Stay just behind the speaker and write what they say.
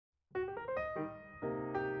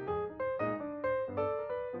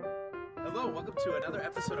Hello, welcome to another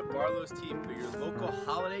episode of Barlow's Team for your local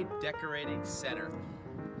holiday decorating center.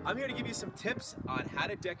 I'm here to give you some tips on how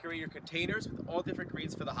to decorate your containers with all different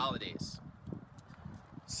greens for the holidays.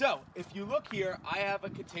 So, if you look here, I have a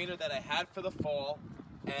container that I had for the fall,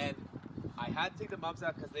 and I had to take the mums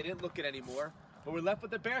out because they didn't look it anymore, but we're left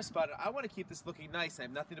with a bare spot, and I want to keep this looking nice. I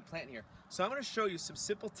have nothing to plant here. So I'm going to show you some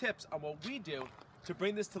simple tips on what we do to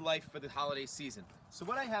bring this to life for the holiday season. So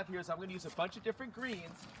what I have here is I'm going to use a bunch of different greens,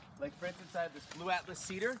 like for instance I have this blue Atlas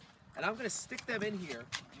cedar, and I'm going to stick them in here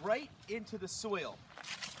right into the soil.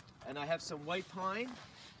 And I have some white pine,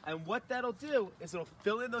 and what that'll do is it'll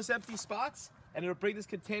fill in those empty spots and it'll bring this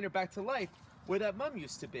container back to life where that mum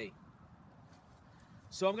used to be.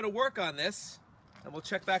 So I'm going to work on this and we'll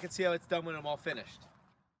check back and see how it's done when I'm all finished.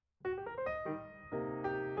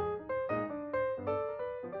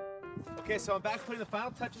 Okay, so I'm back putting the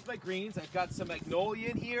final touches with my greens. I've got some magnolia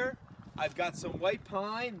in here. I've got some white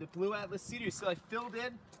pine, the blue Atlas cedar. You see I filled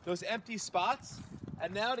in those empty spots.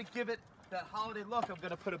 And now to give it that holiday look, I'm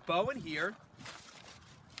going to put a bow in here.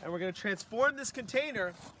 And we're going to transform this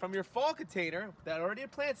container from your fall container that already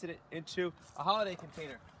had plants in it into a holiday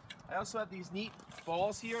container. I also have these neat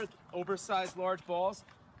balls here, oversized large balls.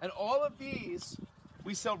 And all of these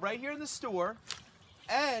we sell right here in the store,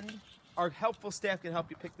 and our helpful staff can help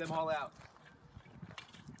you pick them all out.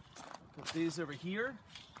 Put these over here.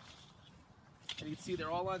 And you can see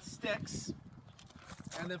they're all on sticks.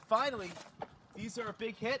 And then finally, these are a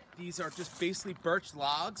big hit. These are just basically birch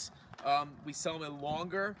logs. We sell them in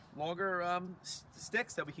longer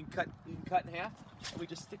sticks that we can cut in half. And we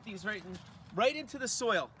just stick these right into the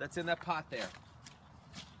soil that's in that pot there.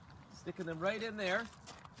 Sticking them right in there.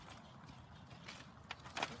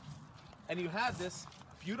 And you have this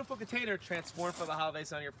beautiful container transformed for the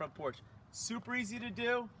holidays on your front porch. Super easy to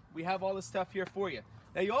do. We have all this stuff here for you.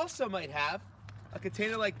 Now you also might have a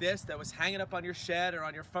container like this that was hanging up on your shed or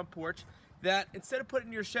on your front porch that instead of putting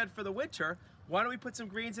in your shed for the winter, why don't we put some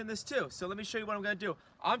greens in this too? So let me show you what I'm going to do.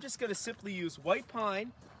 I'm just going to simply use white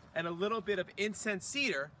pine and a little bit of incense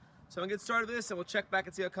cedar. So I'm going to get started with this and we'll check back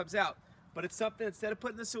and see how it comes out. But it's something, instead of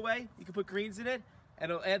putting this away, you can put greens in it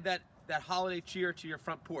and it'll add that holiday cheer to your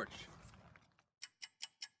front porch.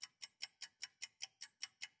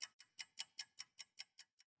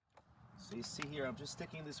 So you see here, I'm just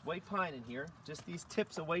sticking this white pine in here, just these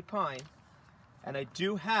tips of white pine, and I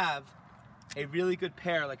do have a really good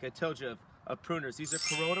pair, like I told you, of pruners. These are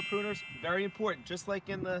Corona pruners, very important. Just like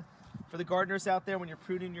for the gardeners out there, when you're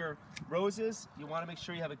pruning your roses, you want to make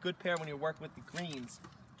sure you have a good pair when you're working with the greens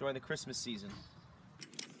during the Christmas season.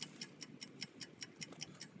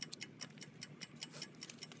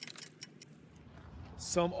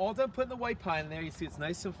 So I'm all done putting the white pine in there. You see it's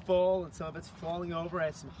nice and full and some of it's falling over. I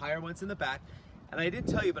have some higher ones in the back. And I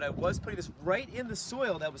didn't tell you, but I was putting this right in the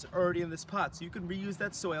soil that was already in this pot. So you can reuse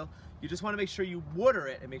that soil. You just want to make sure you water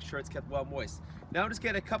it and make sure it's kept well moist. Now I'm just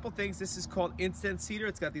getting a couple things. This is called incense cedar.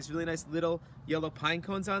 It's got these really nice little yellow pine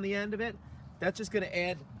cones on the end of it. That's just going to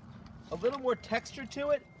add a little more texture to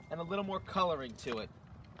it and a little more coloring to it.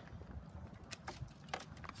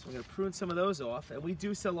 So I'm going to prune some of those off. And we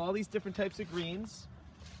do sell all these different types of greens.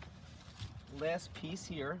 Last piece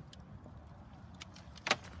here.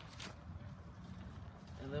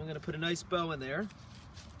 And then I'm going to put a nice bow in there.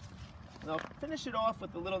 And I'll finish it off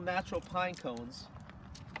with the little natural pine cones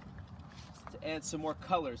to add some more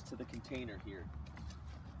colors to the container here.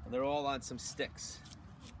 And they're all on some sticks.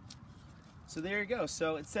 So there you go.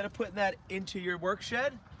 So instead of putting that into your work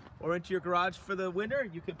shed or into your garage for the winter,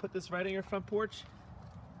 you can put this right on your front porch.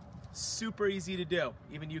 Super easy to do.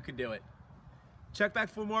 Even you can do it. Check back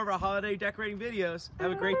for more of our holiday decorating videos.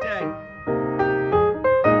 Have a great day.